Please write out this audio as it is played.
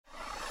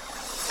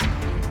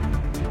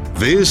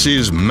This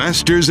is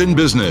Masters in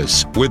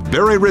Business with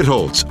Barry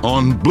Ritholtz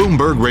on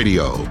Bloomberg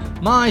Radio.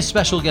 My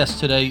special guest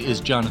today is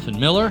Jonathan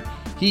Miller.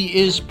 He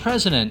is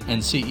president and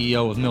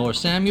CEO of Miller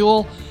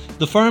Samuel.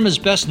 The firm is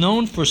best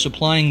known for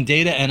supplying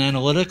data and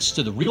analytics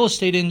to the real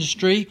estate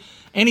industry.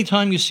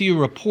 Anytime you see a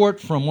report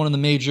from one of the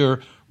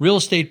major real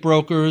estate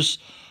brokers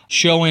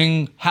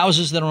showing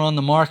houses that are on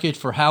the market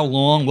for how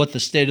long, what the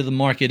state of the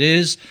market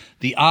is,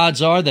 the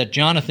odds are that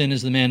Jonathan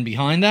is the man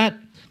behind that.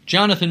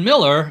 Jonathan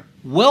Miller,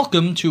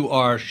 welcome to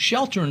our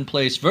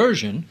shelter-in-place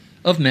version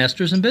of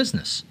Masters in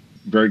Business.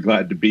 Very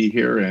glad to be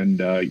here and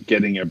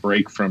getting a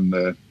break from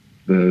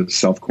the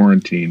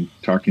self-quarantine.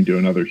 Talking to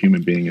another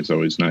human being is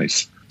always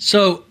nice.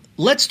 So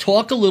let's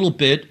talk a little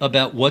bit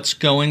about what's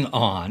going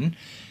on.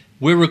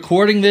 We're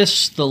recording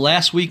this the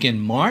last week in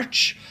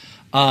March.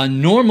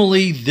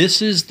 Normally,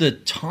 this is the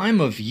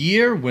time of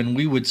year when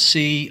we would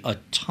see a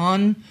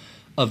ton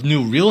of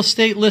new real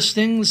estate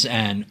listings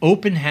and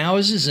open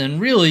houses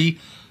and really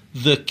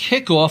the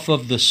kickoff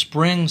of the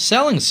spring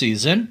selling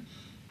season.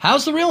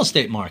 How's the real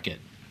estate market?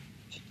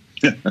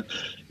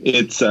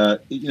 It's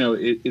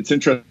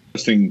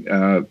interesting.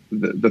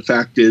 The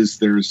fact is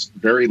there's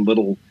very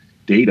little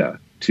data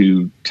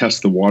to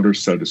test the water,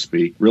 so to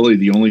speak. Really,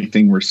 the only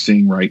thing we're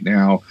seeing right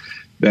now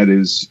that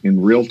is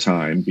in real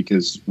time,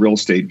 because real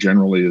estate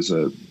generally is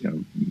a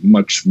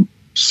much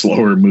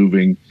slower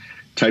moving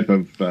type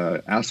of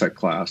asset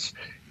class,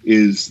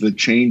 is the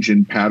change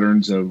in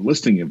patterns of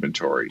listing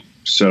inventory.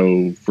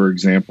 So, for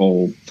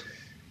example,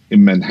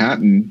 in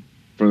Manhattan,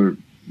 for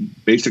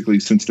basically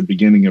since the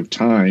beginning of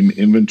time,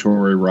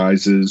 inventory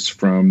rises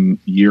from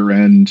year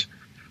end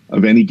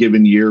of any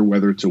given year,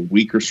 whether it's a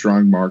weak or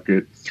strong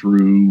market,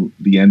 through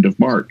the end of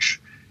March.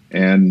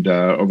 And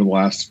over the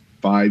last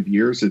 5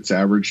 years, it's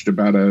averaged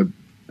about a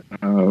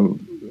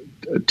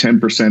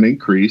 10%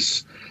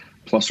 increase,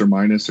 plus or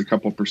minus a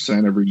couple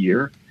percent every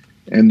year.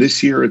 And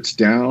this year it's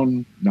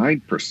down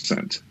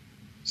 9%.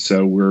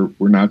 So we're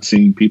not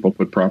seeing people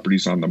put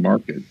properties on the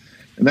market.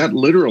 And that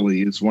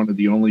literally is one of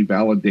the only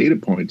valid data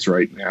points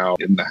right now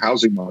in the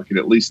housing market,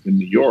 at least in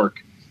New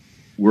York.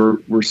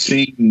 We're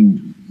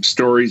seeing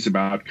stories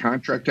about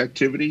contract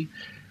activity,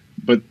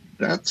 but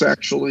that's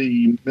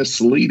actually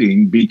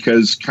misleading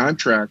because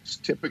contracts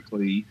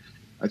typically,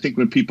 I think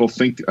when people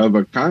think of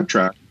a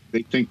contract,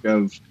 they think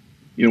of,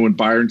 when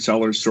buyer and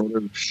sellers sort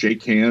of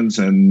shake hands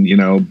and,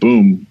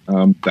 boom,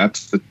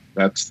 that's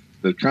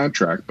the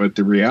contract. But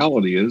the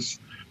reality is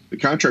the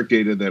contract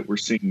data that we're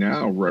seeing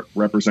now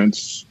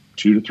represents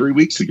 2 to 3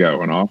 weeks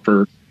ago. An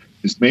offer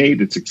is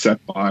made, it's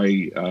accepted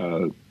by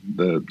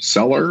the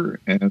seller,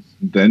 and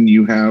then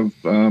you have,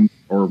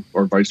 or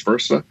vice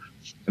versa,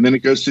 and then it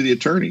goes to the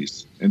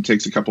attorneys and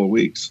takes a couple of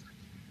weeks.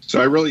 So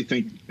I really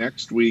think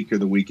next week or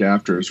the week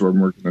after is when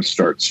we're going to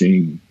start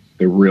seeing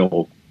the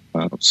real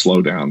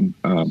slowdown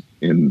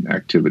in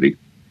activity.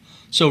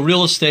 So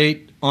real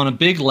estate on a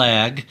big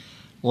lag.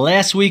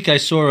 Last week I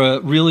saw a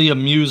really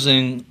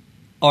amusing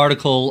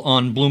article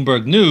on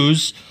Bloomberg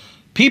News.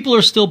 People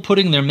are still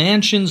putting their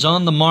mansions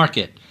on the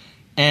market.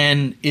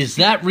 And is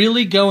that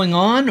really going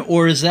on,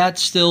 or is that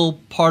still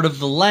part of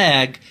the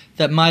lag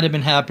that might have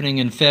been happening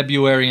in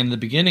February and the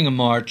beginning of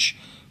March,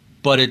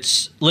 but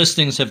its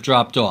listings have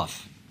dropped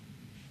off?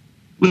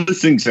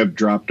 Listings have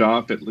dropped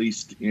off, at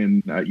least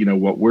in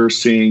what we're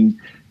seeing.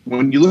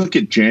 When you look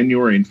at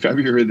January and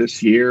February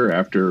this year,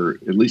 after,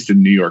 at least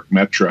in New York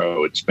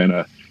Metro, it's been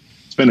a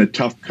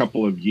tough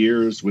couple of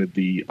years with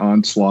the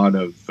onslaught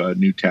of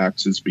new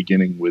taxes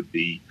beginning with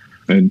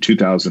in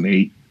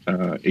 2008,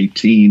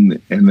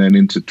 18, and then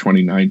into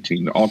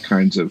 2019, all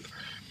kinds of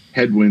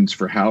headwinds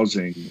for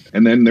housing.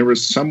 And then there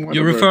was somewhat.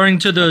 You're referring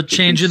to the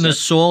change in the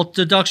SALT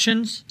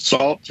deductions?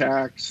 SALT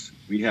tax.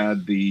 We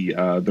had the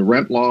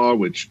rent law,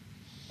 which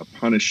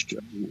punished,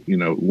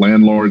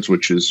 landlords,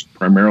 which is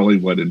primarily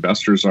what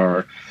investors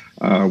are.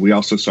 We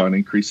also saw an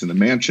increase in the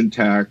mansion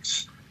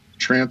tax,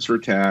 transfer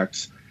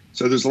tax.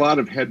 So there's a lot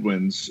of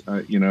headwinds,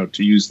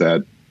 to use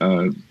that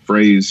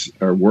phrase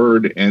or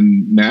word.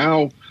 And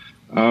now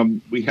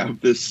we have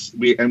this,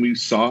 we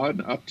saw an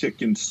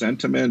uptick in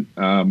sentiment.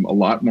 A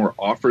lot more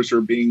offers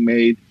are being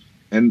made.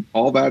 And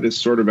all that is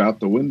sort of out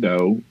the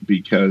window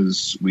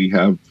because we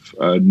have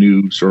a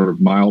new sort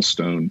of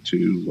milestone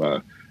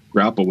to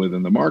grapple with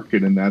in the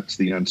market, and that's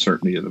the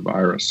uncertainty of the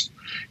virus.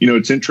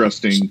 It's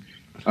interesting.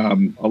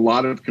 A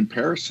lot of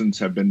comparisons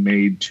have been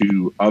made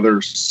to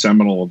other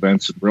seminal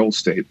events in real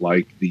estate,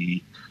 like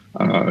the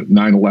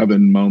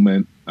 9/11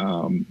 moment,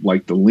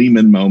 like the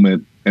Lehman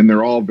moment, and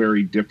they're all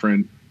very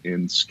different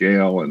in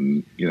scale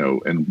and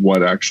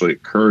what actually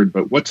occurred.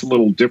 But what's a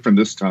little different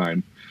this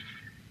time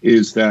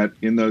is that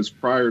in those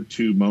prior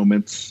two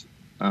moments,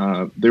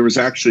 there was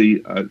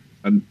actually a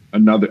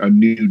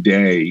new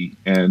day,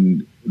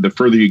 and the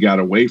further you got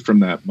away from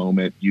that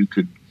moment, you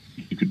could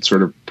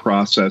sort of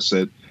process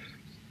it,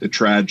 the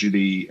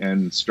tragedy,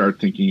 and start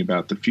thinking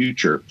about the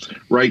future.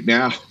 Right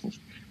now,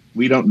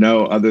 we don't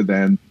know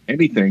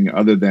anything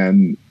other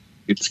than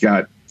it's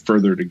got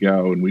further to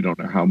go, and we don't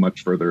know how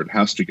much further it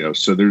has to go.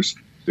 So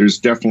there's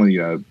definitely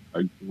a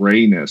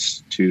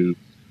grayness to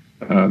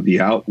the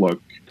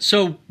outlook.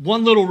 So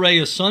one little ray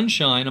of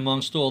sunshine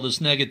amongst all this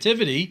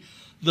negativity,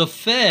 the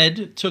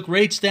Fed took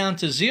rates down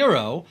to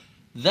zero.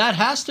 That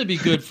has to be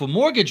good for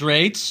mortgage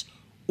rates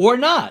or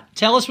not.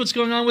 Tell us what's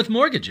going on with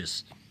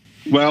mortgages.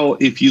 Well,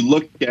 if you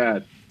look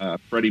at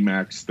Freddie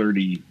Mac's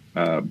 30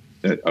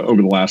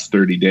 over the last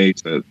 30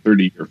 days, the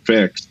 30-year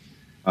fix,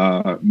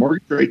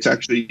 mortgage rates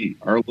actually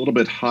are a little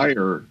bit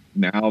higher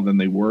now than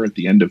they were at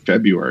the end of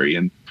February.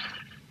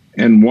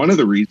 And one of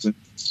the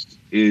reasons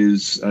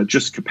is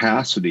just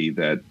capacity,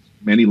 that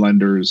many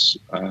lenders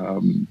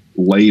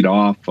laid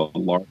off a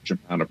large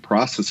amount of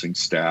processing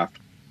staff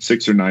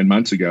 6 or 9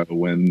 months ago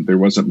when there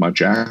wasn't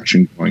much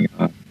action going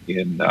on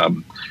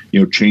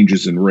in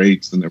changes in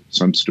rates, and there was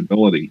some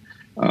stability.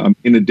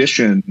 In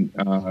addition,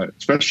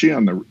 especially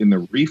in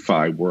the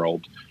refi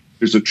world,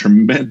 there's a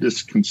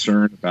tremendous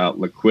concern about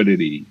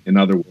liquidity. In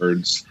other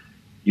words,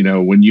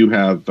 when you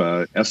have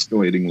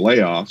escalating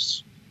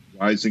layoffs,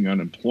 rising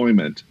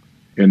unemployment,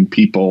 and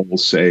people will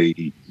say,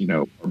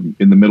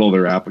 in the middle of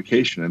their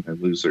application and they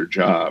lose their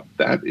job,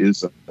 that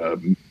is a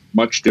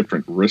much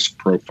different risk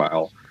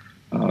profile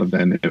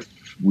than if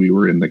we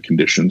were in the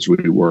conditions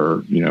we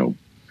were, a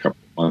couple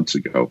of months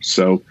ago.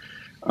 So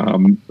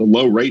the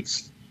low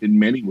rates in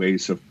many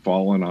ways have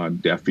fallen on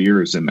deaf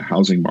ears in the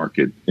housing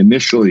market.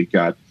 Initially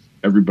got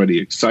everybody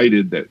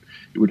excited that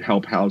it would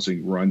help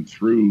housing run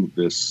through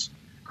this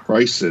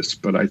crisis,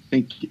 but I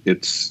think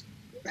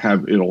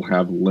it'll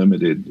have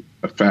limited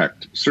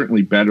effect.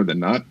 Certainly better than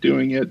not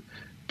doing it,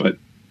 but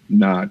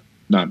not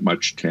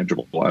much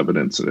tangible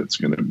evidence that it's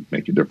going to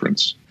make a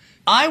difference.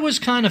 I was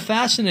kind of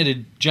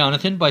fascinated,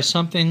 Jonathan, by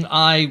something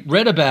I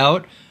read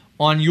about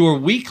on your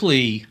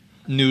weekly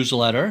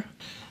newsletter,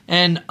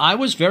 and I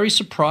was very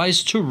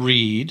surprised to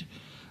read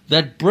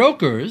that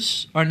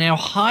brokers are now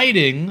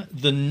hiding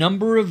the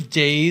number of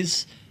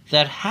days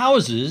that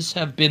houses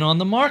have been on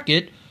the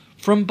market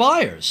from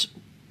buyers.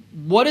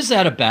 What is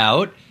that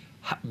about?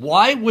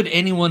 Why would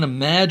anyone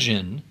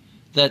imagine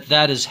that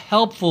that is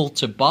helpful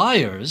to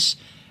buyers?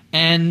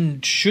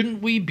 And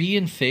shouldn't we be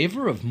in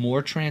favor of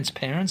more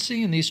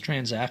transparency in these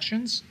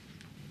transactions?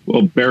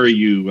 Well, Barry,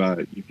 you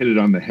hit it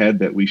on the head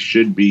that we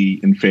should be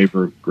in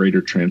favor of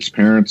greater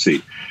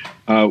transparency.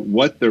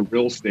 What the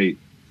real estate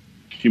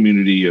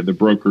community or the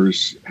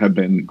brokers have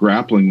been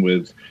grappling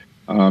with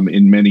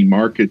in many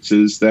markets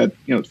is that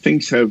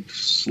things have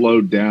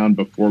slowed down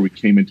before we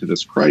came into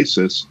this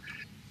crisis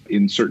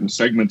in certain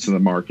segments of the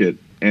market,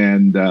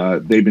 and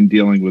they've been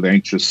dealing with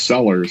anxious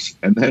sellers.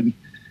 And then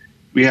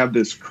we have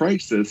this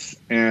crisis,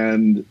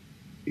 and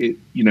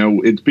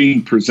it's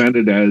being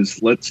presented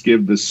as, let's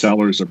give the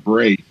sellers a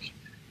break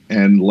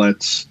and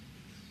let's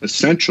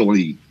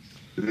essentially,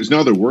 there's no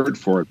other word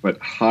for it, but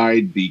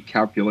hide the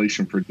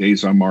calculation for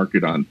days on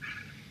market on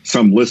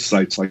some list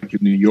sites. Like in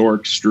New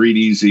York, Street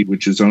Easy,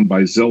 which is owned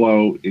by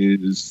Zillow,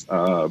 is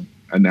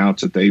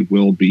announced that they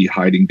will be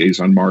hiding days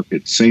on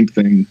market. Same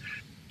thing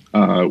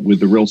with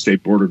the Real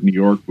Estate Board of New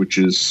York, which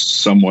is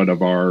somewhat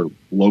of our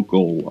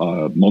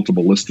local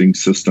multiple listing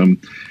system.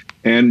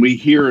 And we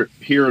hear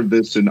of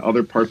this in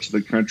other parts of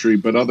the country,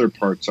 but other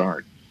parts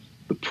aren't.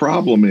 The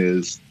problem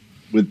is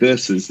with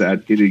this is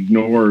that it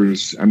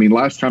ignores,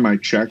 last time I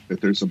checked,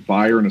 that there's a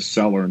buyer and a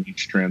seller in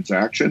each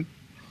transaction.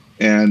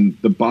 And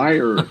the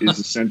buyer is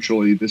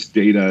essentially, this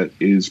data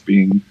is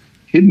being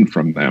hidden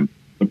from them.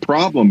 The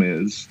problem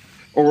is,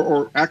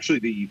 or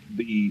actually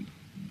the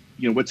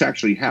what's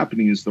actually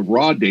happening is the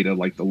raw data,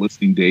 like the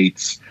listing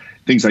dates,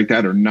 things like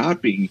that, are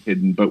not being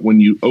hidden. But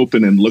when you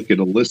open and look at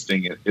a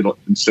listing, it'll,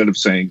 instead of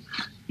saying,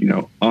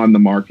 on the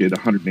market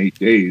 108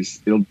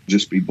 days, it'll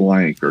just be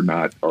blank or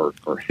not, or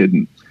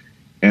hidden.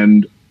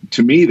 And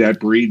to me,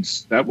 that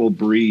will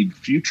breed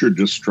future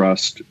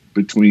distrust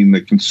between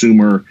the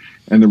consumer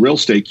and the real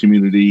estate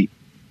community.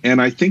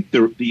 And I think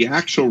the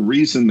actual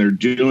reason they're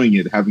doing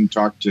it, having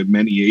talked to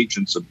many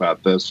agents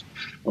about this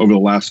over the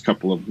last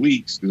couple of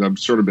weeks, because I've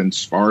sort of been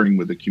sparring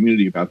with the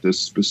community about this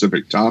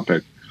specific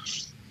topic,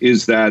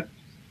 is that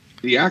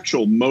the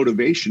actual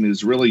motivation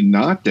is really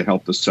not to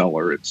help the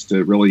seller. It's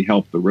to really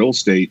help the real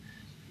estate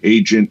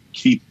agent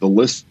keep the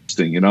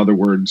listing. In other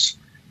words,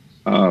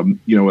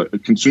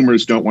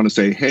 consumers don't want to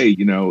say, hey,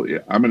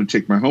 I'm going to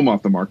take my home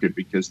off the market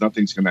because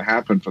nothing's going to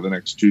happen for the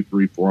next 2,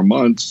 3, 4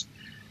 months.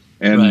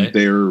 And right.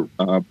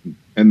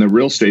 And the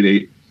real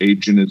estate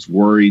agent is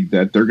worried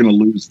that they're going to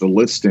lose the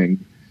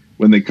listing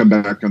when they come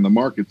back on the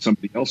market.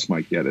 Somebody else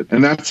might get it,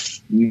 and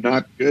that's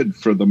not good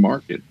for the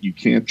market. You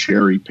can't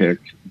cherry pick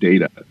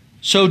data.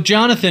 So,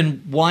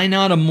 Jonathan, why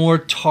not a more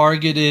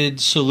targeted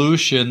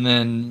solution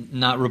than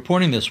not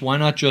reporting this? Why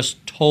not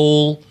just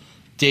toll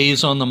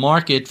days on the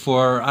market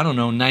for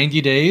 90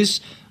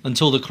 days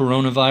until the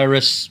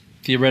coronavirus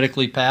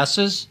theoretically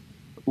passes?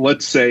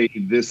 Let's say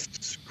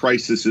this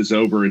crisis is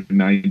over in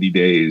 90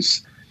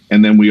 days,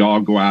 and then we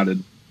all go out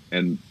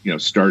and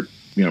start,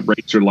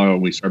 rates are low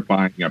and we start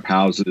buying up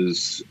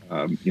houses,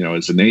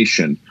 as a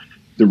nation.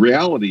 The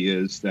reality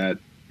is that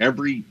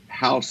every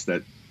house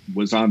that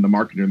was on the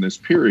market during this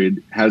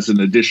period has an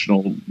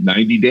additional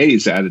 90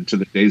 days added to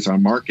the days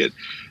on market.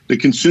 The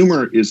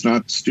consumer is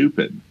not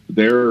stupid.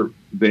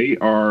 they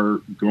are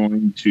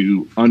going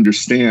to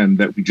understand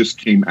that we just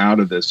came out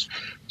of this.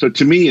 So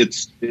to me,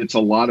 it's a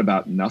lot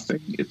about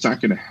nothing. It's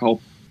not going to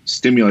help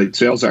stimulate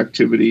sales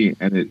activity,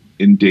 and it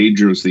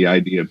endangers the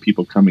idea of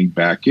people coming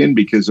back in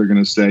because they're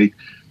going to say,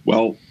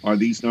 well, are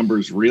these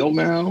numbers real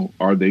now?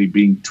 Are they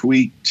being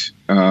tweaked?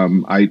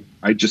 I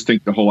just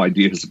think the whole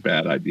idea is a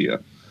bad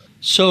idea.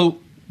 So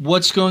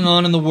what's going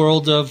on in the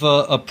world of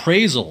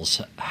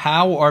appraisals?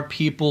 How are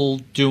people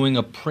doing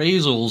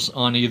appraisals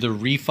on either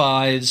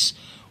refis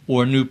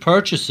or new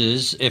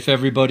purchases if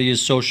everybody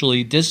is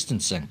socially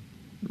distancing?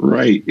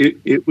 Right.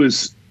 It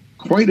was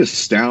quite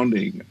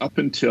astounding up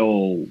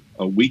until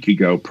a week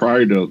ago,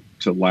 prior to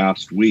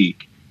last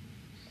week,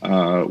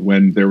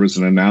 when there was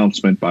an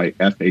announcement by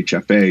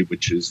FHFA,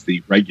 which is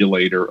the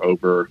regulator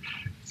over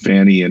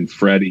Fannie and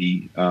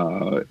Freddie,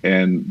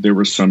 and there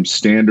were some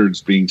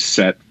standards being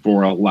set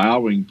for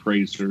allowing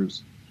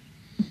appraisers,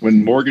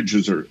 when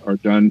mortgages are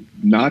done,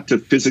 not to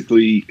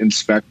physically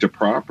inspect a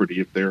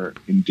property if they're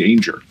in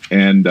danger.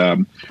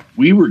 And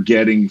we were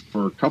getting,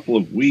 for a couple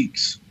of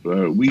weeks,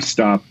 we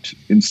stopped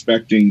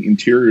inspecting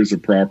interiors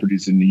of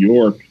properties in New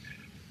York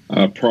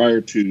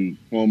prior to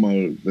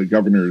Cuomo, the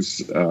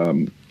governor's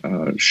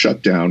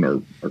shutdown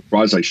or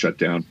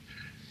quasi-shutdown.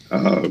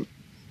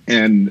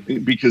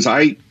 And because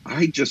I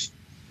just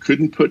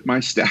couldn't put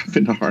my staff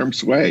into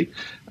harm's way.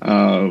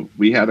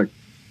 We had a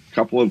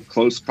couple of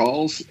close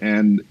calls,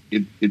 and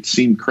it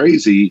seemed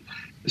crazy,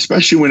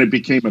 especially when it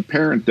became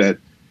apparent that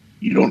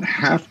you don't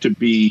have to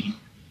be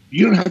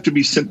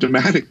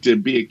symptomatic to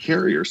be a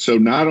carrier. So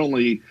not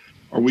only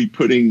are we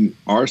putting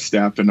our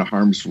staff into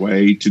harm's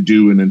way to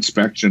do an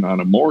inspection on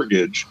a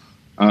mortgage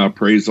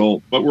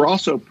appraisal, but we're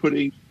also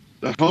putting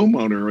the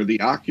homeowner or the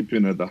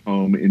occupant of the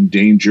home in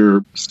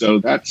danger. So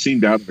that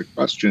seemed out of the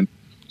question.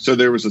 So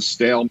there was a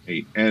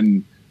stalemate.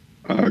 And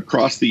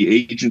across the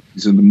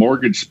agencies in the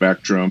mortgage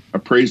spectrum,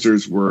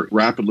 appraisers were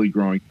rapidly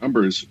growing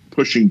numbers,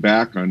 pushing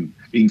back on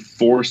being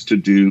forced to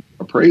do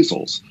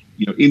appraisals,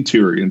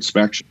 interior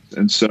inspections.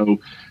 And so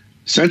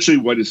essentially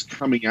what is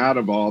coming out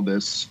of all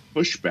this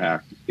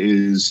pushback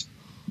is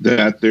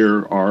that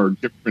there are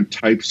different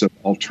types of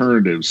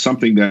alternatives,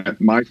 something that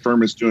my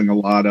firm is doing a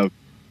lot of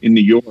in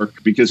New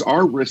York, because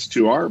our risks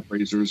to our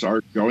appraisers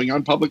are going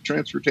on public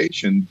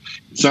transportation.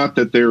 It's not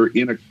that they're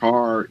in a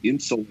car,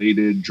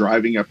 insulated,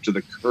 driving up to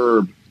the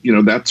curb.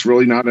 That's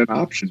really not an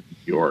option in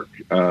New York,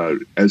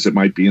 as it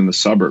might be in the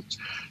suburbs.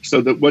 So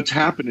that what's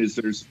happened is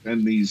there's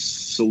been these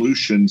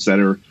solutions that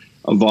are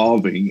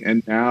evolving,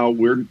 and now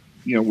we're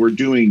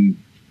doing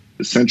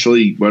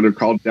essentially what are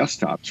called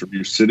desktops, where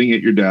you're sitting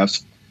at your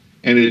desk,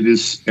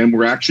 and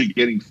we're actually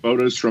getting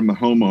photos from the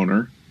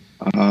homeowner.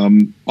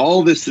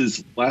 All this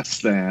is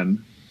less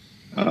than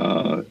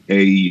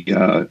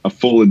a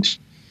full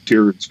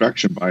interior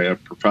inspection by a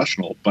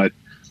professional, but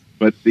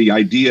the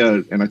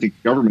idea, and I think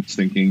the government's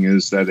thinking,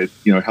 is that it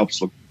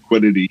helps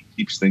liquidity,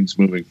 keeps things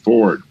moving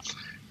forward.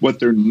 What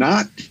they're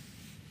not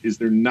is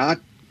they're not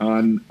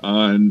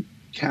on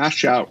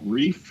cash out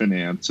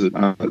refinance.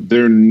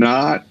 They're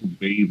not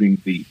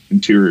waiving the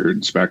interior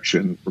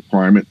inspection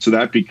requirement, so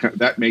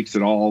that makes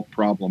it all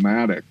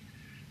problematic.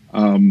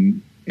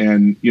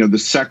 And the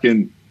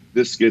second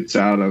this gets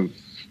out of,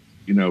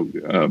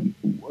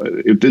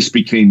 if this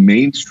became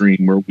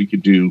mainstream where we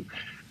could do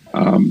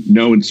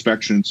no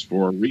inspections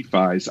for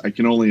refis, I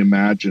can only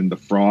imagine the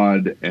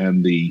fraud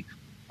and the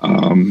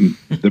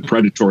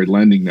predatory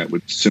lending that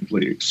would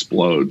simply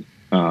explode.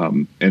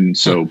 And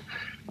so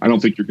I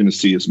don't think you're going to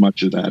see as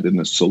much of that in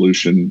this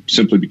solution,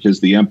 simply because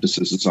the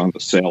emphasis is on the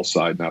sales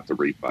side, not the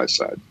refi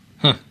side.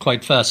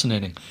 Quite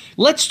fascinating.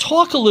 Let's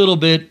talk a little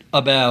bit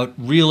about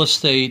real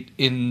estate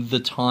in the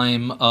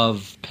time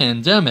of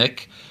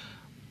pandemic.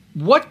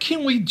 What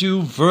can we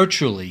do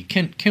virtually?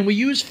 Can we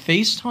use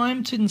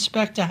FaceTime to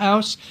inspect a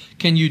house?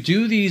 Can you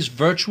do these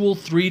virtual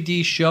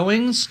 3D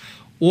showings?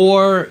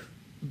 Or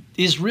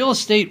is real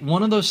estate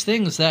one of those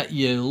things that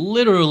you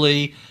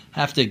literally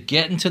have to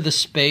get into the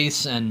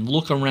space and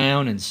look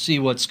around and see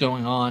what's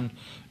going on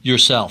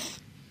yourself?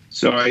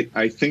 So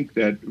I think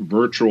that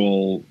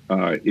virtual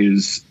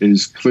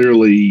is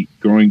clearly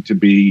going to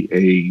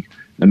be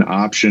an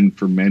option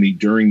for many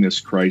during this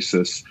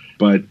crisis,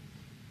 but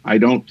I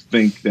don't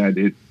think that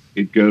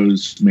it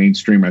goes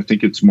mainstream. I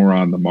think it's more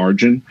on the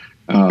margin,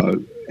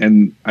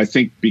 and I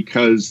think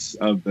because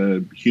of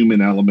the human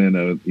element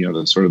of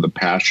the sort of the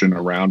passion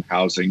around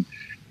housing,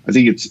 I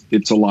think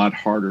it's a lot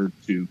harder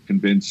to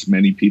convince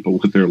many people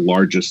with their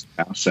largest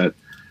asset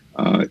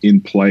in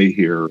play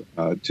here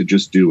to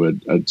just do a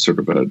sort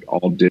of an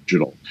all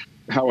digital.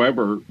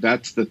 However,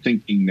 that's the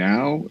thinking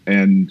now,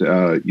 and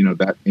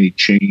that may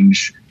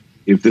change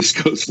if this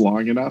goes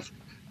long enough.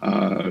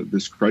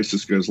 This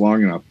crisis goes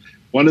long enough.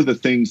 One of the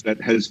things that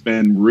has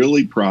been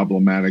really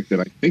problematic that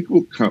I think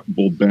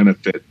will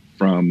benefit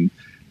from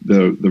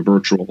the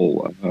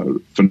virtual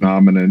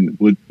phenomenon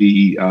would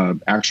be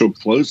actual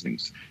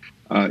closings.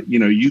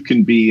 You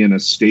can be in a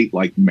state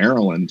like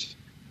Maryland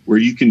where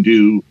you can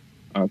do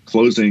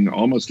closing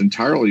almost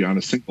entirely on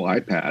a single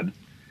iPad,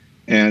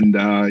 and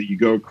you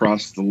go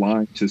across the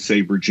line to,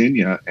 say,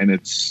 Virginia, and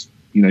it's,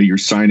 you're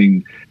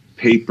signing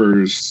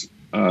papers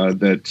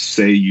that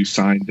say you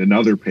signed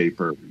another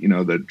paper,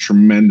 the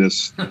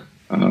tremendous,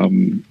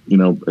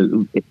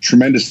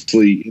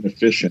 tremendously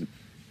inefficient.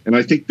 And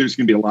I think there's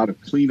going to be a lot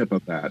of cleanup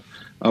of that.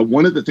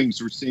 One of the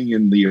things we're seeing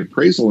in the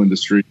appraisal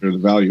industry, or the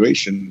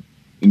valuation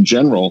in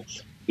general,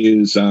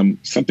 is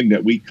something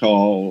that we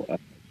call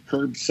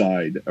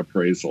curbside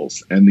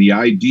appraisals. And the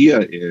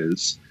idea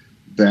is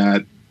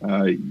that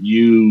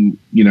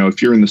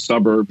if you're in the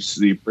suburbs,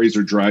 the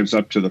appraiser drives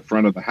up to the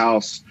front of the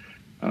house.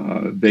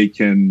 They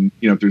can,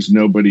 if there's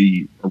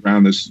nobody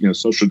around this,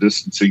 social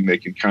distancing, they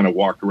can kind of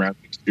walk around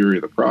the exterior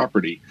of the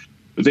property.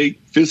 But they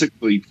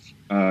physically,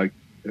 and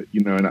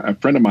a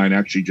friend of mine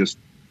actually just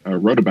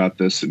wrote about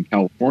this in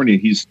California.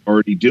 He's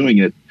already doing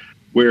it,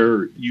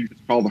 where you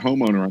just call the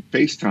homeowner on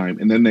FaceTime,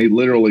 and then they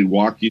literally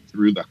walk you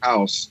through the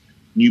house.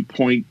 And you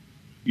point,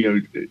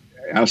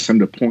 ask them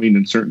to point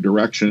in certain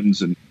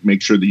directions and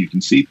make sure that you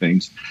can see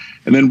things.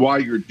 And then while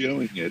you're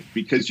doing it,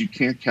 because you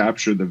can't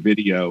capture the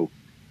video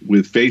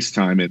with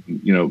FaceTime,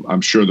 and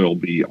I'm sure there'll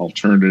be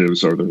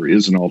alternatives, or there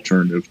is an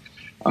alternative.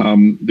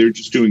 They're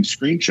just doing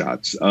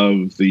screenshots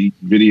of the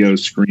video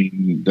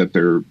screen that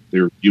they're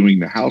viewing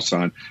the house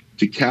on,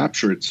 to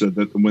capture it, so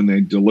that when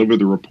they deliver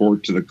the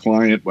report to the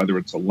client, whether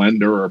it's a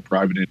lender or a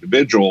private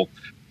individual,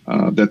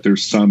 that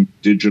there's some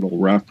digital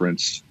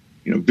reference,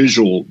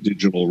 visual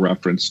digital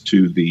reference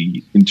to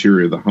the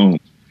interior of the home.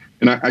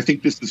 And I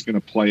think this is going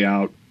to play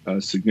out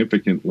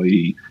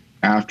significantly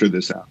after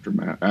this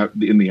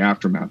in the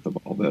aftermath of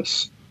all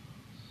this.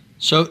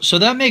 So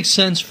that makes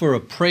sense for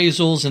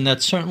appraisals, and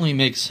that certainly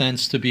makes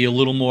sense to be a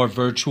little more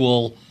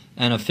virtual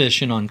and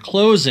efficient on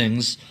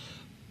closings.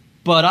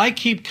 But I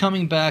keep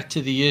coming back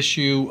to the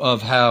issue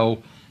of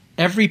how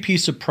every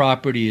piece of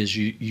property is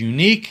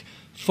unique.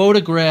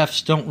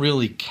 Photographs don't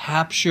really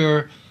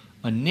capture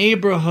a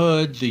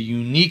neighborhood, the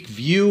unique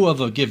view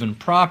of a given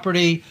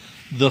property,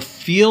 the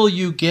feel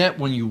you get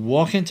when you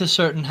walk into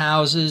certain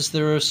houses.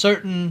 There are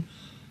certain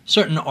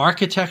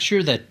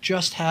architecture that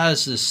just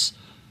has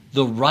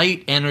the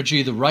right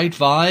energy, the right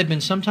vibe.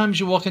 And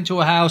sometimes you walk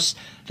into a house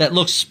that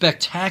looks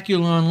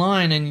spectacular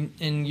online,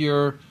 and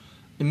you're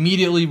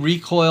immediately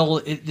recoil.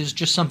 There's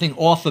just something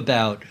off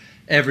about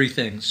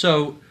everything.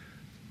 So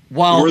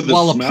while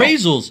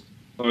appraisals,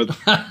 or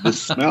the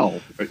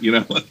smell,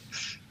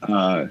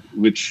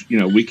 which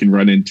we can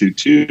run into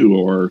too,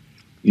 or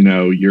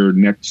you're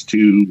next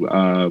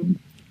to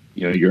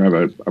you have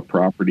a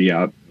property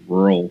out in a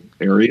rural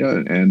area,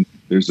 and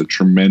there's a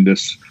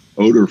tremendous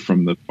odor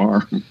from the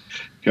farm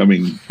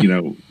coming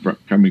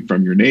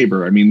from your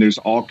neighbor. I mean, there's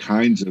all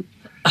kinds of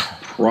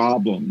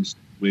problems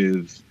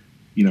with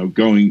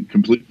going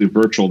completely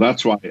virtual.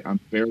 That's why I'm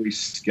very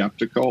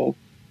skeptical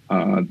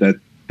that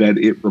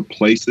it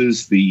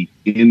replaces the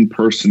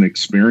in-person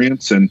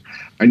experience. And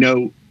I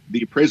know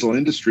the appraisal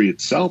industry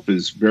itself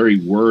is very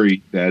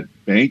worried that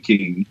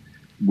banking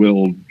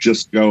will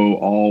just go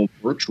all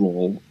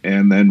virtual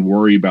and then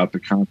worry about the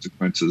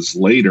consequences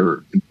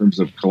later in terms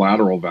of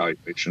collateral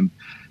valuation.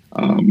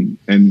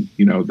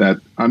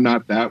 That I'm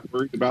not that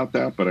worried about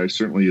that, but I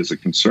certainly is a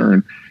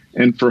concern.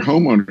 And for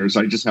homeowners,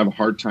 I just have a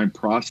hard time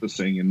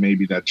processing, and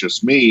maybe that's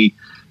just me,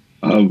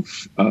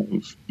 of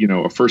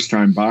a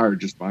first-time buyer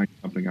just buying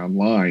something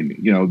online.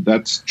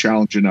 That's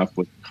challenge enough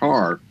with a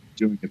car,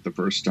 doing it the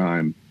first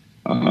time.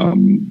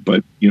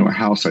 But a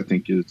house, I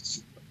think,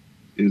 is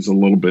a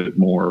little bit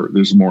more.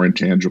 There's more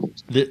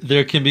intangibles.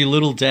 There can be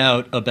little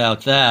doubt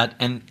about that,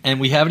 and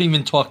we haven't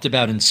even talked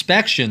about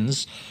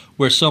inspections,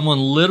 where someone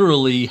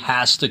literally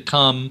has to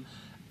come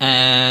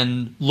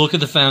and look at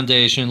the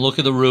foundation, look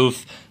at the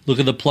roof, look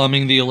at the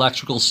plumbing, the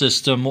electrical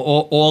system,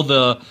 all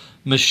the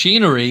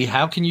machinery.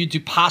 How can you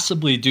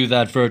possibly do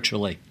that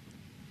virtually?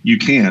 You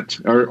can't,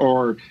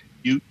 or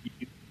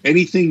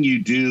anything you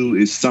do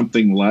is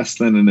something less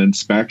than an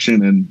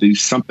inspection, and the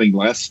something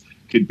less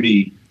could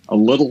be a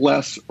little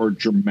less or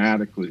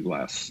dramatically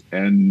less,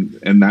 and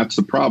that's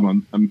the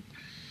problem.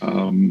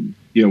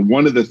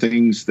 One of the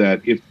things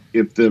that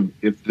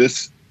if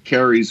this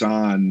carries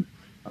on,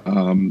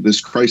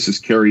 this crisis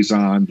carries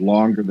on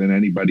longer than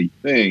anybody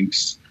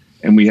thinks,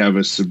 and we have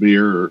a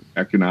severe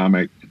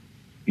economic,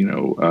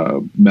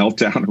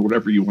 meltdown, or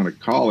whatever you want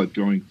to call it,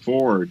 going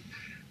forward,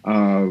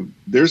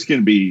 there's going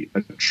to be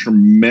a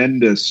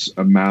tremendous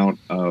amount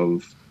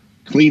of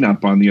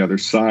cleanup on the other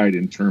side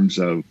in terms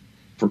of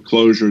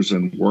foreclosures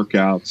and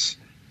workouts,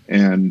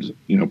 and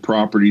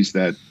properties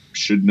that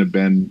shouldn't have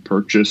been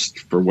purchased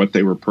for what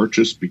they were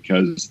purchased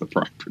because the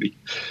property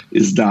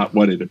is not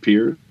what it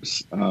appears.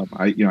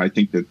 I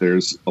think that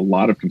there's a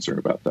lot of concern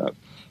about that.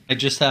 I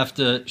just have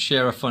to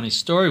share a funny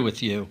story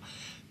with you.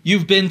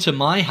 You've been to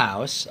my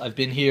house. I've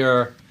been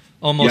here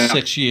almost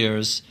 6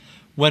 years.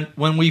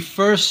 When we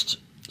first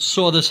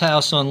saw this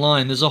house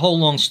online, there's a whole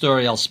long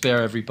story I'll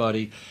spare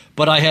everybody,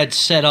 but I had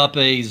set up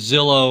a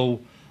Zillow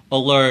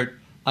alert.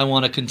 I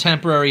want a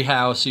contemporary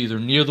house either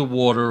near the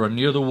water or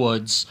near the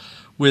woods,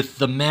 with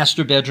the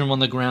master bedroom on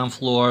the ground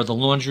floor, the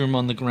laundry room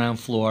on the ground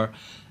floor.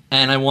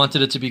 and I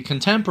wanted it to be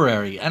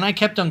contemporary. And I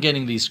kept on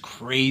getting these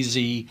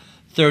crazy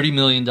 $30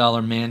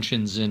 million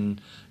mansions in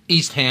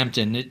East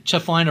Hampton. To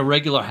find a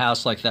regular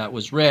house like that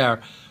was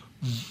rare.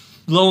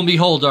 Lo and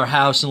behold, our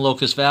house in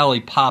Locust Valley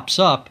pops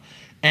up,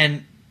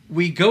 and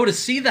we go to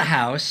see the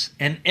house,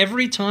 and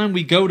every time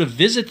we go to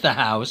visit the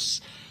house,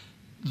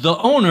 the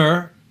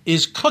owner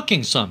is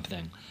cooking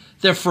something.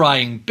 They're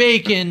frying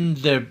bacon,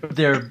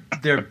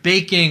 they're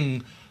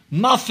baking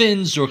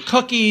muffins or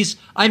cookies.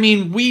 I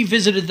mean, we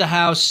visited the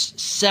house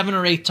 7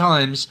 or 8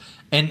 times,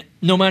 and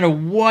no matter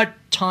what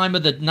time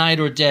of the night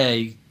or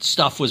day,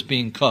 stuff was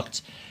being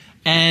cooked.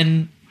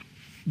 And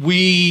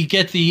we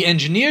get the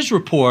engineer's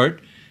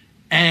report,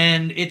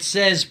 and it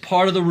says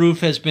part of the roof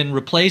has been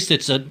replaced.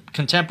 It's a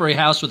contemporary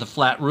house with a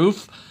flat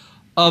roof.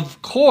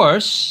 Of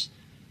course,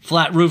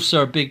 flat roofs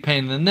are a big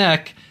pain in the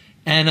neck.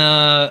 And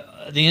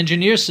the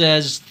engineer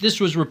says, this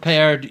was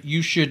repaired.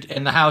 You should,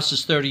 and the house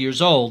is 30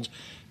 years old.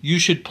 You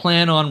should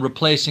plan on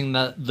replacing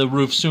the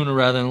roof sooner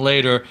rather than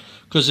later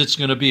because it's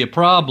going to be a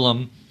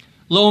problem.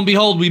 Lo and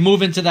behold, we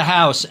move into the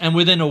house, and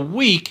within a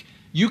week,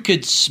 you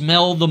could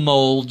smell the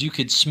mold. You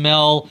could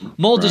smell,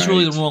 mold is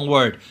really the wrong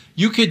word.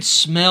 You could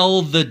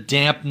smell the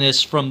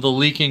dampness from the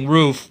leaking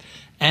roof.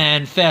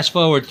 And fast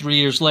forward 3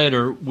 years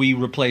later, we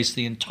replaced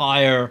the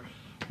entire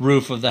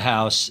roof of the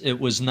house. It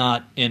was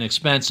not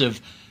inexpensive.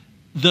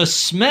 The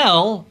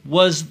smell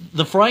was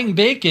the frying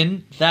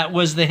bacon. That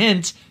was the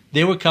hint.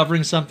 They were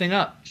covering something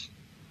up.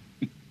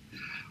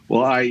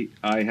 Well, I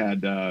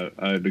had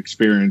an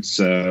experience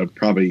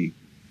probably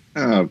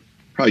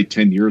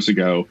 10 years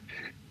ago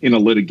in a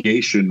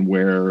litigation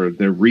where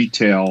the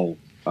retail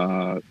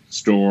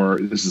store,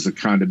 this is a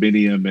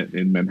condominium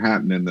in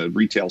Manhattan, and the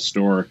retail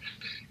store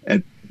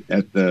at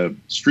the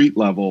street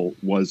level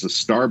was a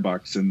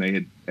Starbucks,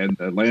 and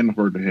the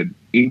landlord had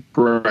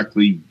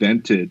incorrectly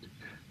vented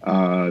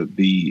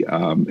the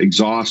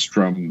exhaust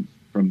from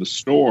the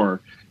store,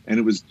 and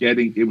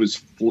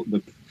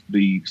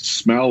the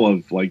smell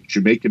of like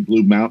Jamaican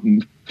Blue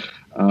Mountain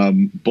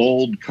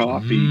bold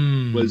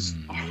coffee was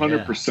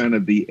 100%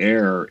 of the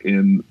air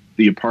in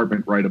the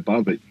apartment right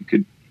above it.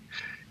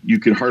 You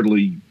could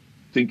hardly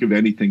think of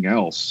anything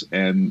else,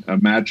 and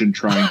imagine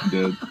trying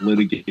to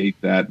litigate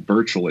that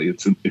virtually.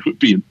 It would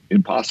be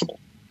impossible.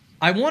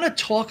 I want to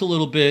talk a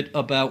little bit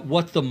about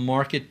what the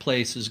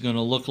marketplace is going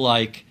to look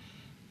like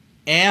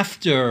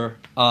after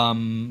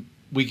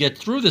we get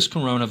through this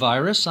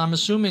coronavirus. I'm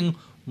assuming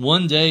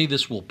one day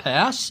this will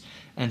pass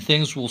and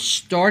things will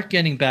start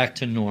getting back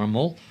to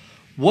normal.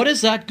 What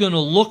is that going to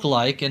look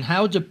like, and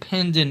how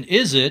dependent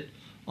is it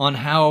on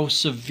how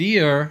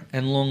severe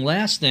and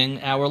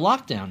long-lasting our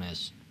lockdown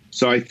is?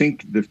 So I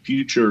think the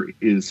future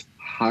is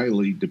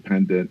highly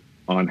dependent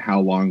on how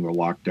long the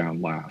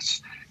lockdown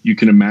lasts. You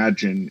can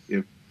imagine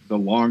if the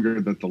longer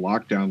that the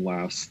lockdown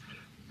lasts,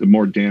 the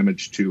more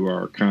damage to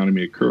our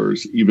economy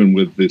occurs, even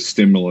with the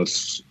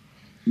stimulus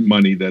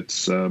money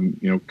that's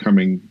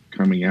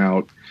coming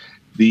out.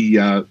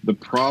 The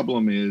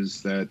problem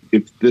is that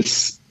if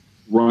this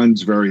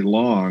runs very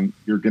long,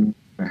 you're going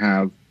to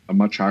have a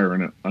much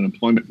higher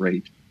unemployment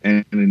rate,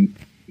 and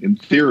in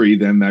theory,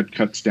 then that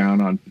cuts down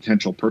on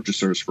potential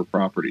purchasers for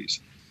properties.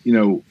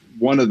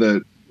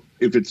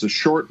 If it's a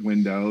short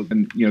window,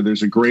 then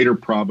there's a greater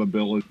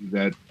probability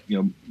that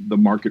the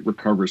market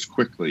recovers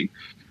quickly.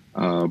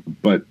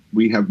 But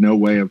we have no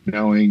way of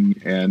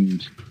knowing,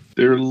 and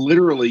there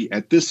literally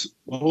at this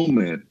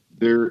moment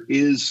there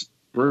is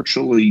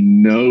virtually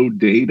no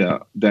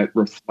data that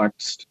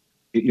reflects,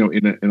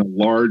 in a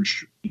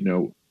large,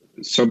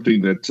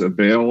 something that's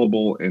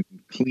available and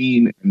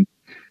clean and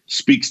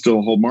speaks to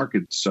the whole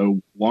market. So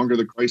longer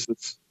the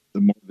crisis, the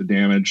more the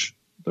damage,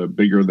 the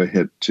bigger the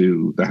hit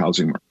to the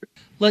housing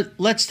market.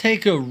 Let's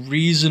take a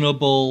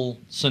reasonable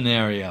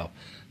scenario.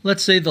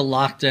 Let's say the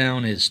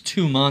lockdown is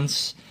 2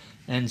 months,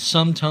 and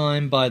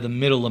sometime by the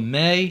middle of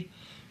May,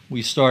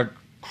 we start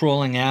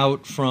crawling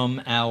out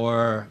from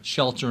our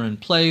shelter in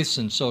place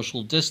and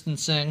social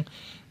distancing,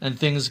 and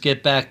things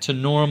get back to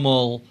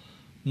normal,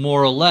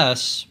 more or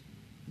less.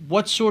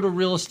 What sort of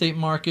real estate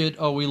market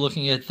are we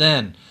looking at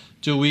then?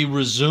 Do we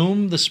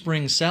resume the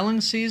spring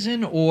selling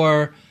season,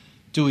 or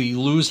do we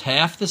lose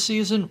half the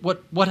season?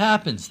 What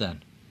happens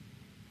then?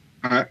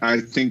 I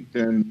think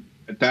then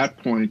at that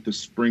point, the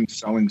spring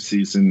selling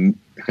season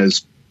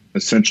has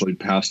essentially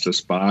passed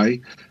us by,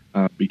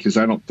 because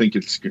I don't think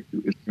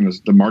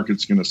the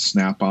market's going to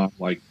snap off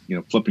like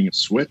flipping a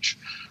switch.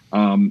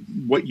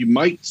 What you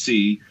might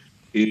see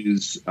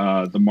is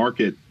the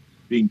market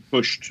being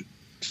pushed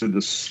to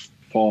this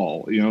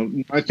fall.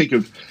 I think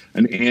of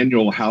an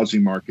annual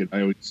housing market.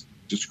 I always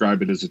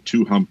describe it as a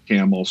 2-hump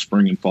camel,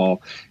 spring and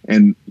fall,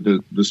 and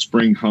the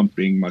spring hump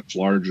being much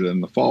larger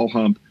than the fall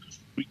hump.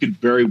 We could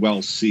very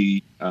well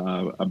see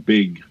a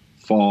big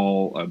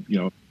fall,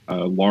 a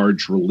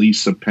large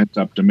release of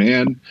pent-up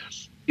demand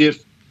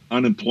if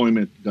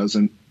unemployment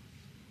doesn't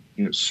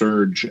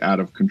surge out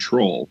of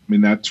control. I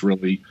mean, that's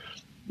really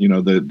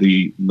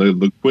the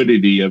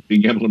liquidity of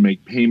being able to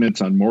make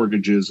payments on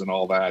mortgages and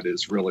all that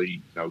is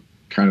really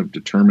kind of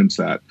determines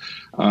that.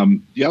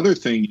 The other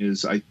thing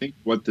is, I think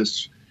what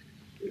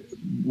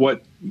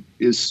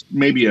is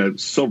maybe a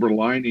silver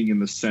lining in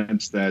the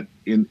sense that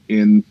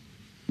in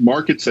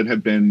markets that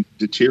have been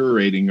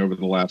deteriorating over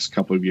the last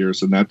couple of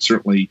years, and that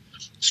certainly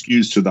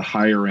skews to the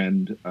higher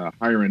end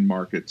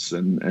markets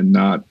and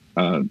not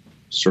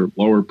sort of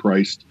lower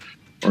priced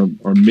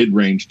or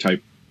mid-range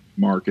type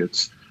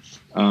markets.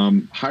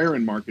 Higher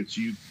end markets,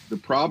 the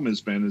problem has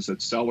been is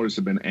that sellers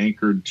have been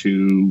anchored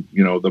to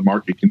the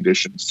market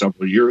conditions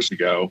several years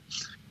ago,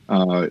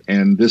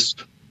 and this,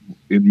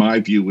 in my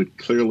view, would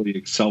clearly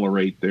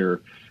accelerate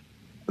their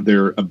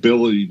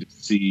ability to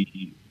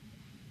see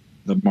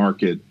the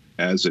market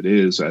as it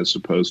is, as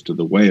opposed to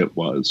the way it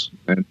was.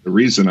 And the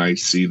reason I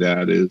see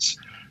that is,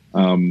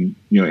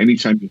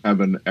 anytime you have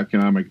an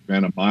economic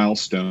event, a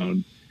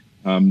milestone,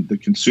 the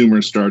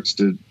consumer starts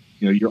to,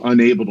 you're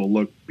unable to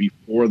look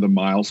before the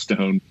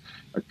milestone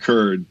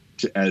occurred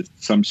as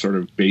some sort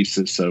of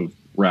basis of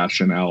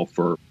rationale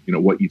for,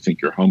 what you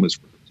think your home is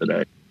worth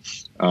today.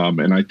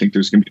 And I think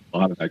there's going to be a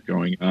lot of that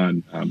going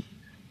on.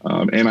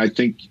 And I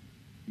think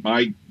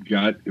my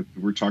gut, if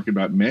we're talking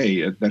about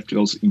May, that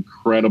feels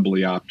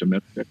incredibly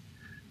optimistic,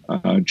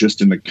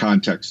 just in the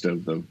context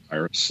of the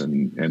virus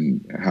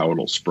and how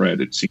it'll spread.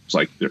 It seems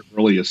like the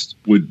earliest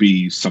would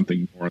be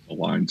something more in the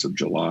lines of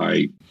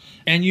July.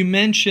 And you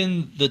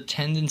mentioned the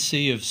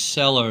tendency of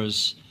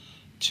sellers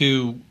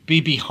to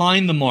be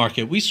behind the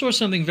market. We saw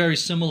something very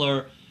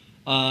similar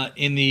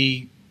in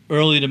the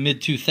early to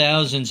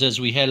mid-2000s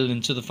as we headed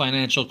into the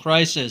financial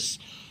crisis.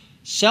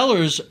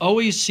 Sellers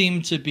always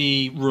seem to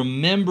be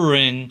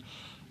remembering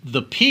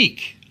the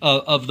peak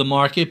of the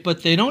market,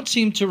 but they don't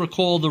seem to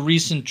recall the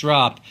recent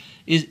drop.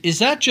 Is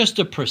that just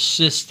a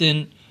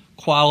persistent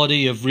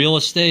quality of real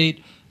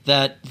estate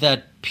that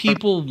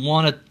people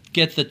want to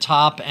get the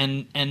top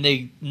and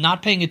they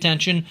not paying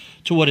attention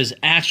to what is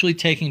actually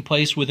taking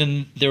place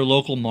within their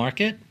local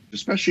market?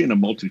 Especially in a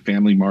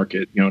multifamily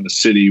market, in a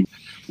city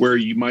where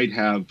you might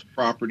have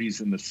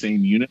properties in the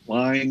same unit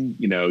line.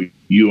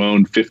 You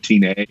own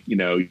 15A,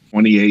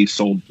 20A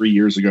sold 3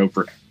 years ago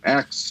for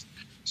X.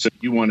 So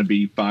you want to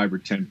be 5 or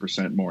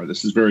 10% more.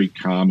 This is very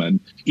common,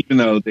 even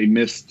though they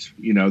missed,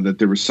 that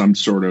there was some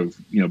sort of,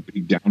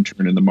 big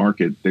downturn in the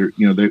market. They're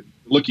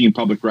looking in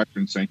public record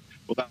and saying,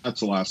 well, that's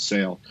the last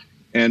sale.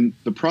 And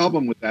the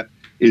problem with that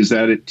is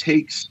that it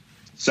takes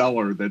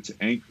seller that's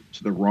anchored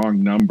to the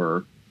wrong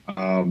number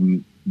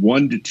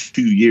 1 to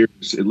 2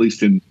 years, at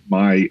least in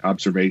my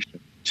observation,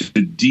 to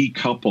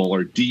decouple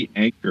or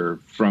de-anchor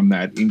from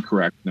that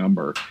incorrect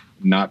number,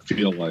 not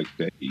feel like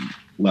they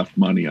left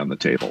money on the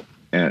table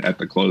at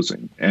the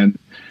closing. And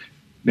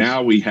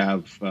now we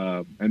have,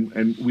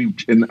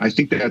 and I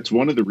think that's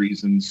one of the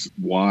reasons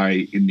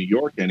why in New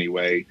York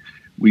anyway,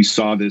 we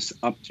saw this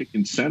uptick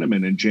in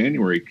sentiment in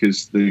January,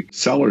 because the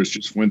sellers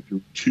just went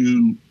through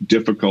 2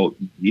 difficult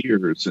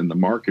years in the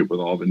market with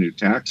all the new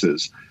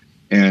taxes.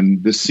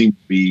 And this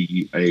seemed to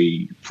be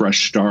a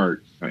fresh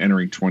start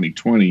entering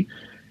 2020.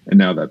 And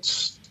now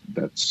that's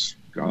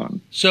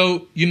gone.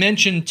 So you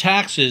mentioned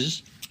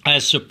taxes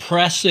as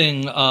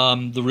suppressing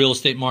the real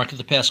estate market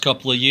the past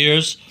couple of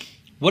years.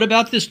 What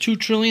about this $2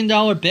 trillion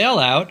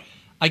bailout?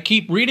 I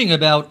keep reading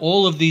about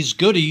all of these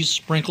goodies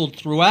sprinkled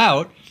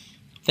throughout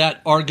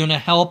that are going to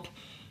help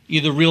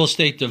either real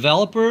estate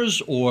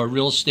developers or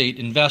real estate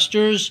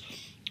investors.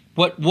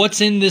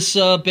 What's in this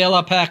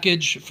bailout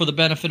package for the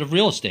benefit of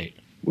real estate?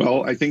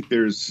 Well, I think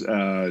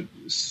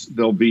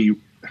there'll be,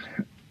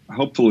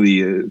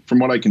 hopefully, from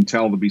what I can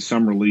tell, there'll be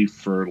some relief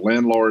for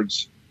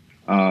landlords.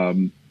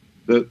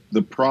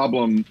 The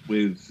problem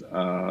with,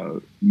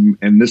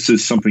 and this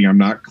is something I'm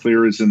not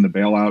clear is in the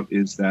bailout,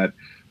 is that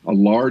a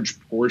large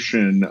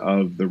portion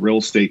of the real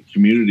estate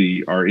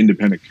community are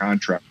independent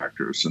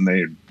contractors, and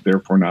they are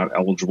therefore not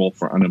eligible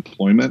for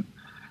unemployment.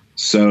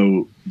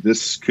 So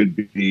this could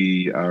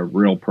be a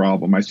real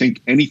problem. I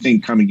think anything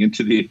coming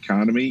into the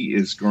economy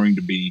is going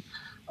to be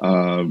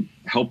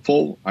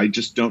helpful. I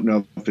just don't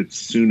know if it's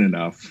soon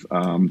enough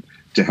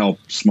to help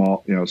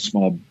small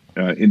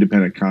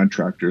independent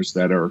contractors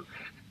that are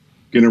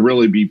going to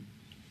really be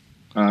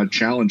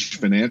challenged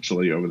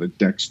financially over the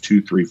next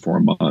 2, 3, 4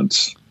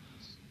 months.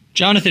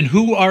 Jonathan,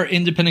 who are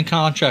independent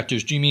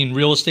contractors? Do you mean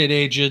real estate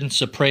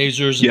agents,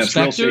 appraisers,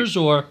 inspectors,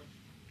 or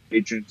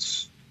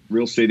agents,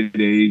 real estate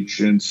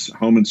agents,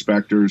 home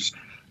inspectors?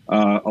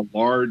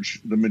 The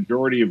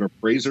majority of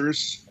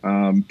appraisers,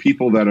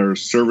 people that are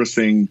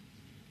servicing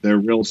the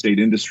real estate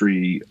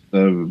industry,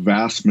 the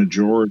vast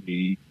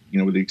majority,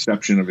 with the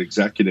exception of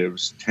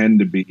executives, tend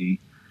to be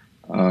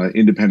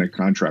independent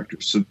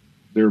contractors. So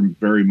they're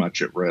very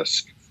much at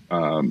risk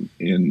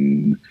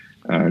in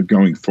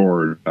going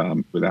forward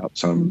without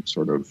some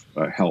sort of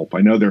help.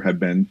 I know there have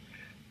been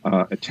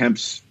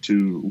attempts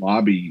to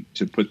lobby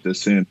to put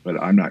this in,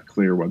 but I'm not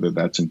clear whether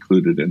that's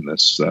included in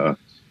this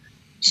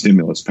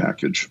stimulus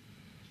package.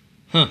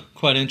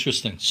 Quite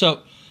interesting.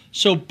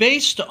 So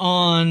based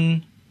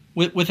on,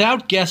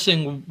 without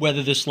guessing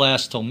whether this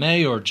lasts till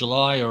May or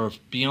July or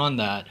beyond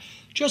that,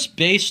 just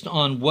based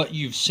on what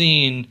you've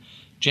seen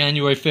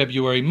January,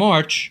 February,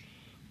 March,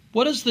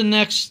 What does the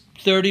next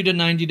 30 to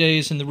 90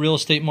 days in the real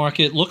estate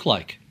market look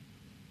like?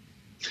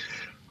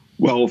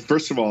 Well,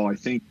 first of all, I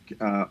think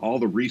all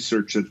the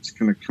research that's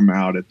going to come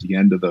out at the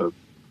end of the,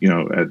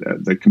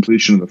 at the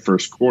completion of the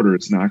first quarter,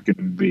 it's not going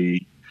to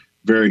be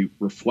very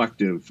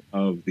reflective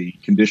of the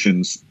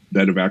conditions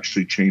that have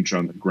actually changed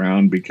on the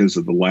ground because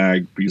of the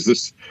lag, because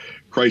this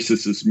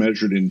crisis is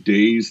measured in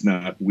days,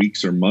 not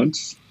weeks or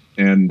months.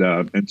 And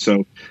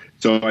so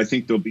I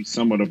think there'll be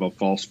somewhat of a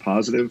false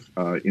positive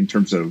in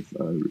terms of,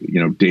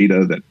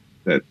 data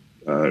that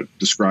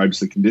describes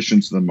the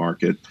conditions of the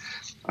market.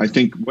 I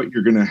think what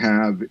you're going to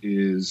have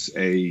is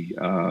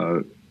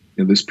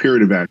this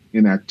period of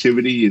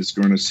inactivity is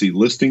going to see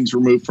listings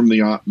removed from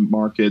the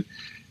market.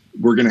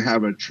 We're going to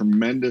have a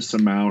tremendous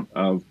amount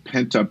of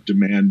pent-up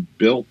demand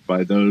built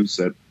by those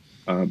that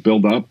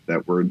build up,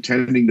 that were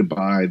intending to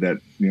buy, that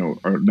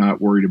are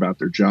not worried about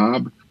their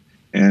job.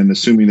 And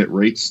assuming that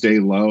rates stay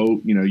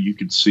low, you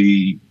could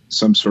see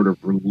some sort of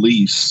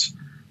release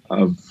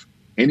of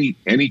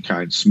any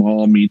kind,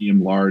 small,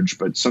 medium, large,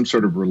 but some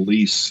sort of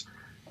release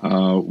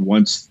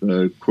once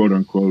the quote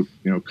unquote,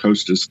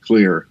 coast is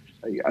clear.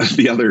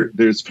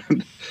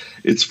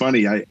 It's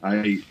funny.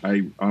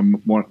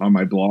 On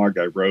my blog,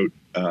 I wrote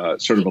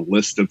sort of a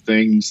list of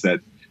things that,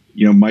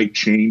 might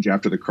change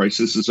after the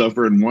crisis is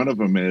over. And one of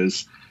them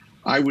is,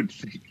 I would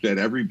think that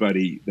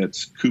everybody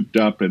that's cooped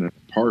up in an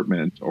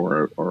apartment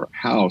or a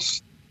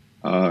house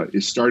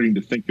is starting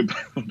to think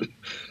about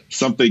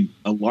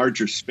a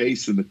larger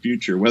space in the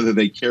future, whether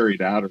they carry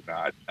it out or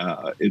not.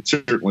 It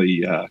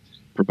certainly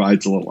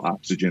provides a little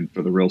oxygen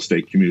for the real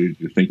estate community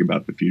to think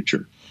about the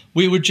future.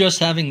 We were just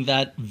having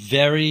that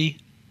very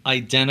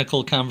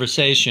identical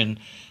conversation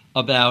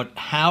about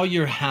how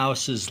your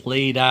house is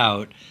laid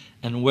out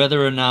and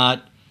whether or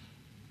not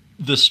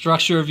the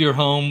structure of your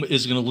home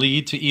is going to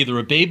lead to either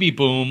a baby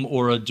boom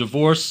or a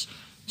divorce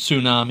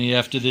tsunami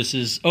after this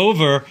is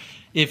over.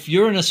 If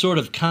you're in a sort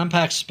of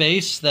compact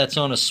space that's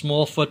on a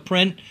small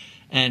footprint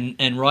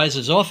and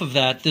rises off of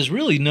that, there's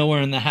really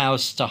nowhere in the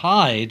house to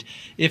hide.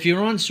 If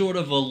you're on sort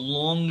of a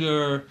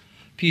longer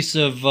piece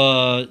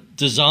of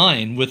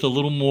design with a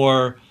little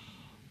more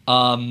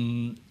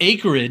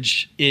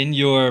acreage in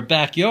your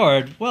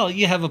backyard, well,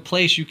 you have a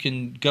place you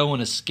can go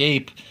and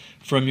escape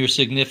from your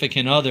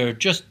significant other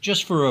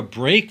just for a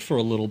break for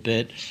a little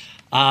bit.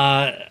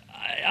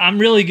 I'm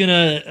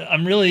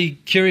really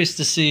curious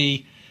to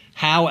see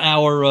how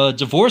our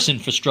divorce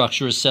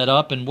infrastructure is set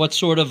up and what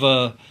sort of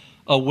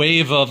a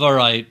wave of, all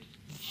right,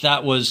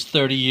 that was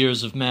 30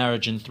 years of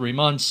marriage in 3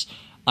 months,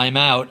 I'm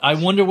out. I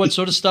wonder what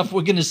sort of stuff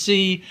we're going to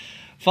see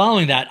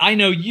following that. I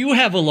know you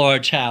have a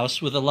large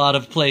house with a lot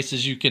of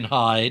places you can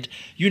hide.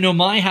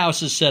 My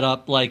house is set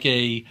up like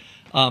a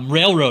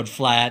railroad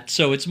flat,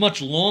 so it's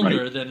much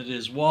longer than it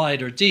is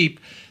wide or deep.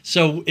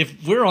 So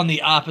if we're on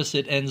the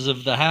opposite ends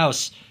of the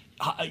house,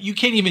 you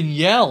can't even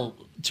yell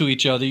to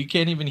each other. You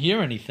can't even hear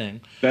anything.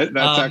 That's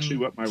actually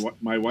what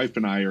my wife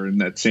and I are in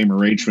that same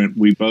arrangement.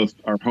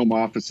 Our home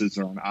offices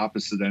are on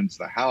opposite ends of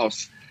the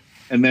house,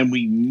 and then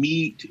we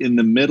meet in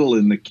the middle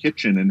in the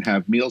kitchen and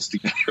have meals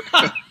together.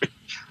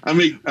 I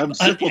mean, I'm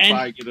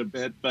simplifying it a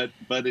bit, but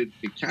it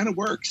kind of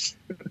works.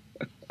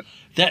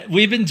 That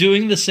we've been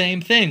doing the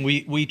same thing.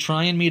 We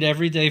try and meet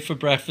every day for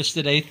breakfast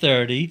at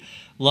 8:30,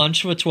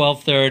 lunch for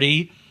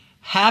 12:30,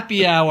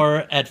 happy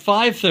hour at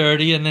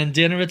 5:30, and then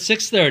dinner at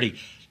 6:30.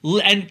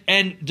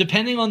 And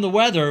depending on the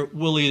weather,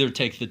 we'll either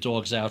take the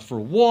dogs out for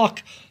a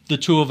walk. The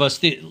two of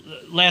us,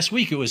 last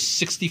week it was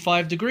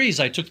 65 degrees.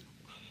 I took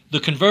the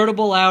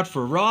convertible out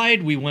for a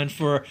ride.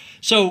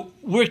 So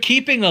we're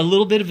keeping a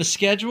little bit of a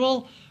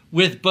schedule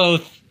with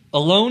both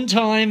alone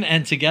time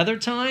and together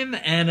time.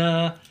 And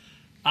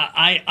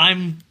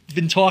I've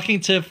been talking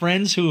to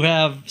friends who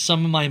have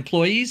some of my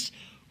employees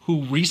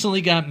who recently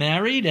got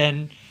married,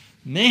 and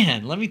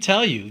man, let me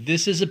tell you,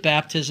 this is a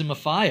baptism of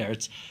fire.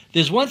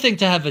 There's one thing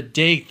to have a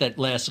date that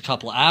lasts a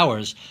couple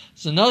hours.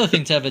 It's another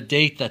thing to have a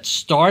date that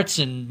starts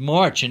in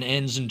March and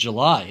ends in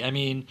July. I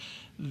mean,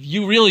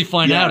 you really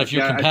find out if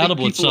you're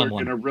compatible with someone. People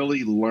are going to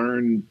really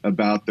learn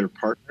about their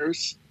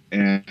partners,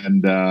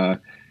 and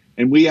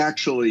we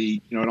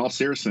actually, in all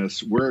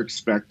seriousness, we're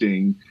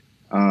expecting,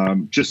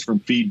 just from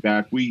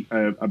feedback,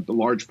 a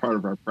large part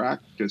of our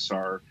practice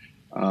are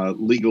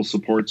legal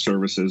support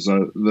services.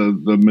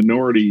 The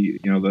minority,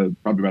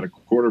 probably about a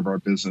quarter of our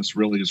business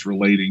really is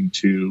relating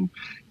to,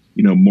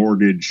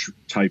 mortgage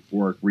type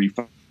work,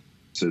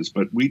 refinances.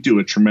 But we do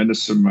a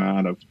tremendous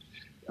amount of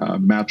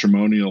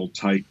matrimonial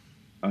type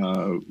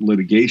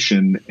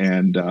litigation,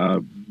 and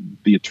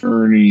the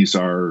attorneys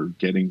are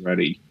getting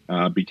ready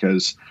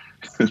because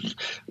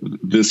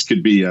this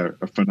could be a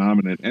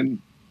phenomenon.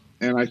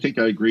 And I think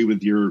I agree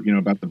with your,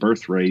 about the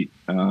birth rate.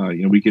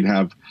 We could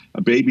have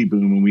a baby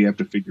boom, and we have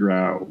to figure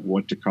out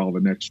what to call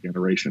the next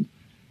generation.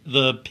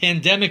 The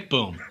pandemic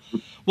boom.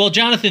 Well,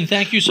 Jonathan,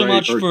 thank you so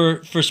much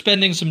for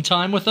spending some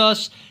time with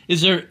us.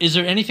 Is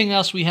there anything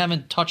else we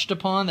haven't touched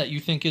upon that you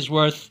think is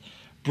worth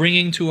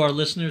bringing to our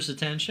listeners'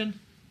 attention?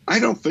 I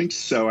don't think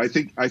so. I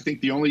think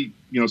the only,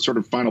 sort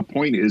of final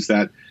point is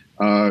that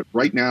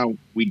right now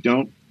we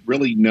don't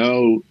really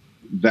know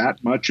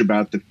that much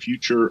about the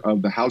future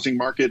of the housing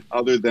market,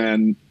 other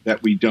than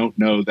that we don't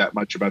know that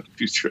much about the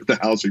future of the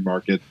housing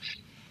market.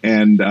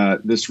 And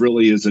this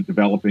really is a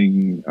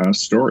developing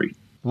story.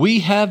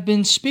 We have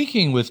been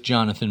speaking with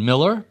Jonathan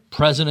Miller,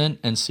 President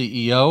and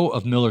CEO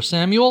of Miller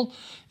Samuel.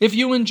 If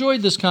you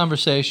enjoyed this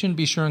conversation,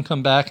 be sure and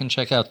come back and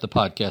check out the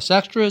podcast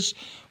extras,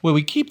 where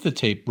we keep the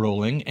tape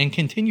rolling and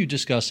continue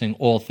discussing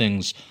all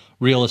things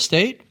real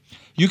estate.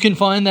 You can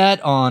find that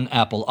on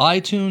Apple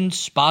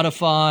iTunes,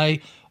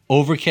 Spotify,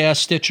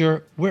 Overcast,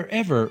 Stitcher,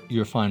 wherever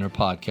your finer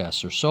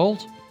podcasts are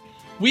sold.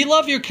 We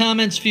love your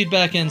comments,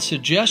 feedback, and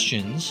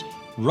suggestions.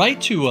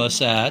 Write to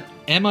us at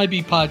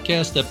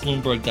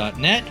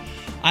mibpodcast@bloomberg.net.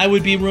 I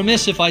would be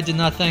remiss if I did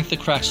not thank the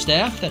crack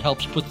staff that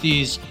helps put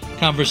these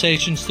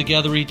conversations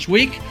together each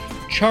week.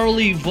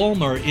 Charlie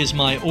Vollmer is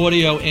my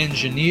audio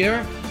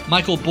engineer.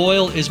 Michael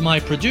Boyle is my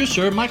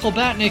producer. Michael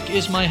Batnick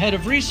is my head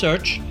of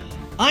research.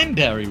 I'm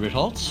Barry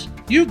Ritholtz.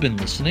 You've been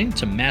listening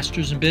to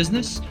Masters in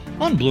Business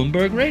on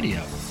Bloomberg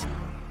Radio.